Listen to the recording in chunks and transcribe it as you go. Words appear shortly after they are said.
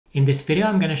In this video,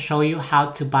 I'm going to show you how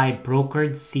to buy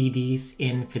brokered CDs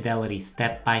in Fidelity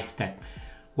step by step.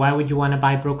 Why would you want to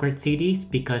buy brokered CDs?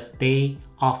 Because they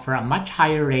offer a much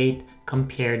higher rate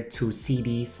compared to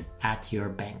CDs at your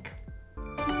bank.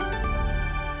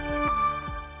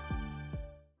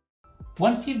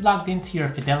 Once you've logged into your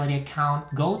Fidelity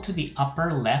account, go to the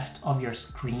upper left of your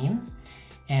screen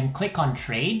and click on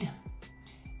Trade.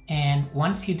 And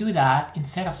once you do that,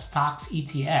 instead of stocks,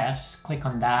 ETFs, click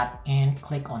on that and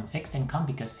click on fixed income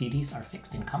because CDs are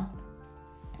fixed income.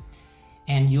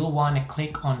 And you'll want to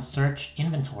click on search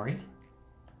inventory.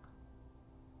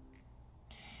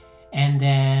 And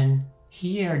then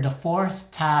here, the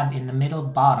fourth tab in the middle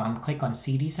bottom, click on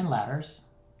CDs and ladders.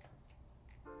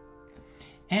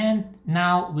 And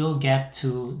now we'll get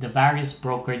to the various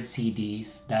brokered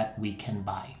CDs that we can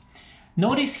buy.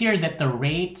 Notice here that the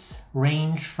rates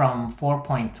range from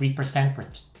 4.3% for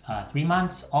 3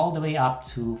 months all the way up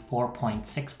to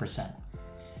 4.6%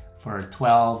 for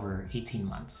 12 or 18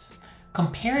 months.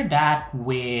 Compare that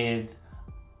with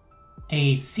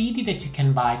a CD that you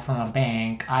can buy from a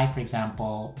bank. I, for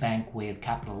example, bank with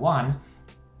Capital One.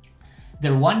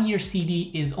 Their 1-year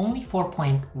CD is only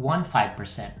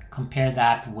 4.15%. Compare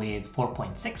that with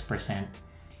 4.6%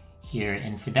 here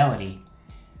in Fidelity.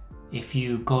 If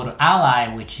you go to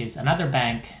Ally, which is another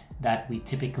bank that we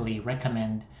typically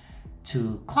recommend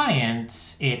to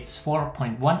clients, it's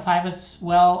 4.15 as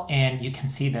well. And you can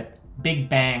see that big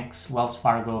banks, Wells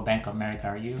Fargo, Bank of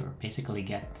America, you're basically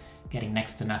getting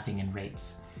next to nothing in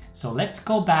rates. So let's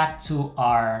go back to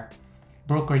our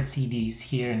brokered CDs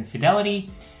here in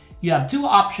Fidelity. You have two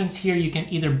options here. You can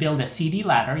either build a CD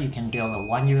ladder. You can build a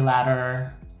 1-year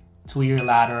ladder, 2-year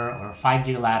ladder, or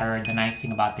 5-year ladder. The nice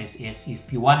thing about this is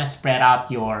if you want to spread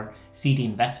out your CD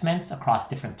investments across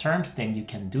different terms, then you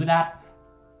can do that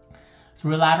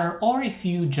through a ladder. Or if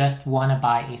you just want to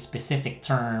buy a specific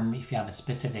term, if you have a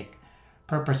specific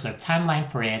purpose or timeline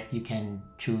for it, you can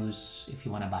choose if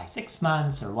you want to buy 6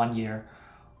 months or 1 year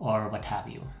or what have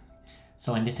you.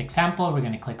 So in this example, we're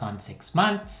going to click on 6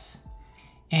 months.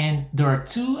 And there are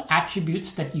two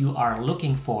attributes that you are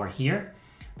looking for here.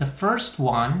 The first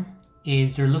one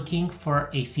is you're looking for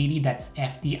a CD that's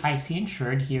FDIC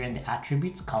insured here in the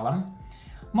attributes column.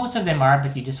 Most of them are,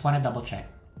 but you just want to double check.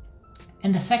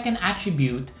 And the second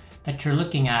attribute that you're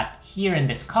looking at here in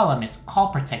this column is call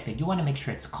protected. You want to make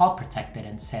sure it's call protected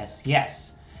and says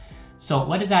yes. So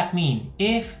what does that mean?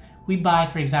 If we buy,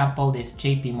 for example, this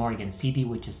JP Morgan CD,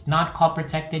 which is not call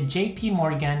protected, JP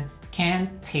Morgan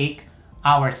can take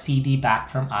our CD back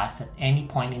from us at any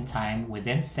point in time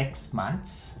within 6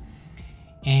 months.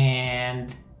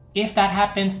 And if that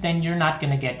happens, then you're not going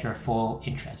to get your full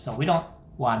interest. So we don't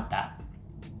want that.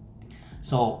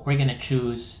 So we're going to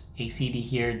choose a CD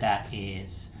here that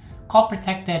is call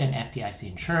protected and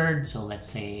FDIC insured. So let's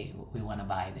say we want to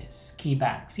buy this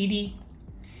KeyBank CD.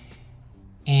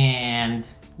 And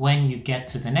when you get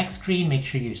to the next screen, make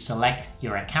sure you select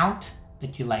your account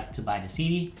that you like to buy the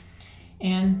CD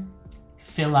and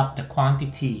fill up the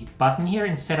quantity button here.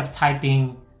 Instead of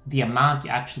typing the amount, you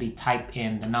actually type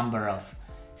in the number of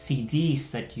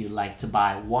CDs that you like to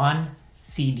buy. 1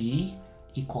 CD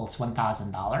equals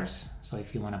 $1,000. So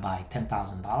if you want to buy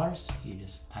 $10,000, you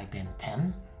just type in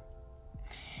 10.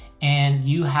 And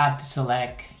you have to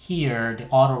select here the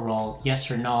auto roll,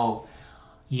 yes or no.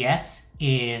 Yes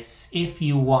is if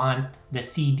you want the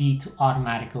CD to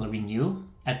automatically renew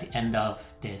at the end of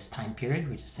this time period,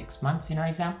 which is 6 months in our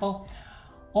example.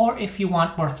 Or if you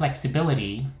want more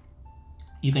flexibility,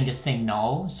 you can just say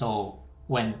no. So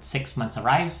when 6 months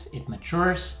arrives, it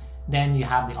matures, then you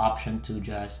have the option to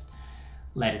just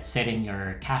let it sit in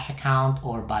your cash account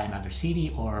or buy another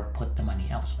CD or put the money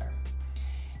elsewhere.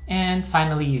 And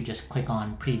finally, you just click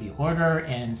on preview order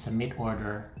and submit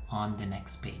order on the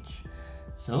next page.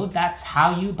 So that's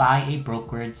how you buy a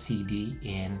brokered CD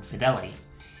in Fidelity.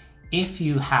 If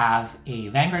you have a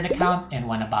Vanguard account and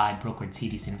want to buy brokered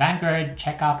CDs in Vanguard,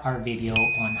 check out our video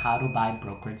on how to buy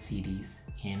brokered CDs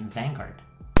in Vanguard.